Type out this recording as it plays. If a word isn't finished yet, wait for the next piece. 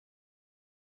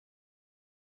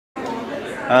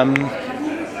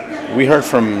We heard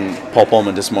from Paul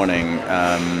Pullman this morning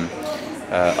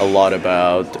a lot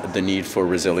about the need for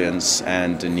resilience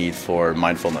and the need for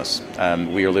mindfulness.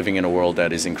 We are living in a world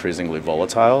that is increasingly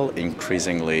volatile,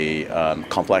 increasingly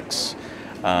complex,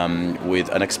 with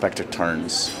unexpected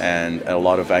turns and a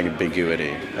lot of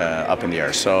ambiguity up in the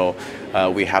air. So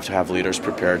we have to have leaders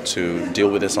prepared to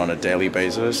deal with this on a daily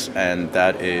basis, and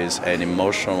that is an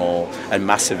emotional and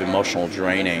massive emotional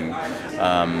draining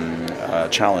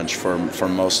challenge for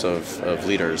most of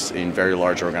leaders in very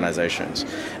large organizations.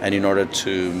 And in order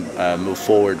to move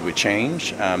forward with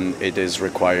change, it is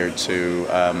required to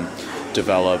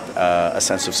develop a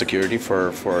sense of security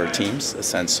for teams, a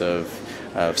sense of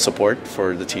support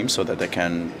for the team so that they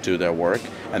can do their work,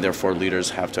 and therefore leaders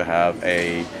have to have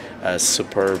a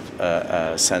superb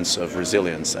sense of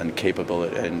resilience and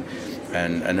capability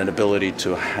and an ability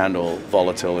to handle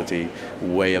volatility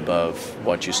way above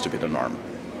what used to be the norm.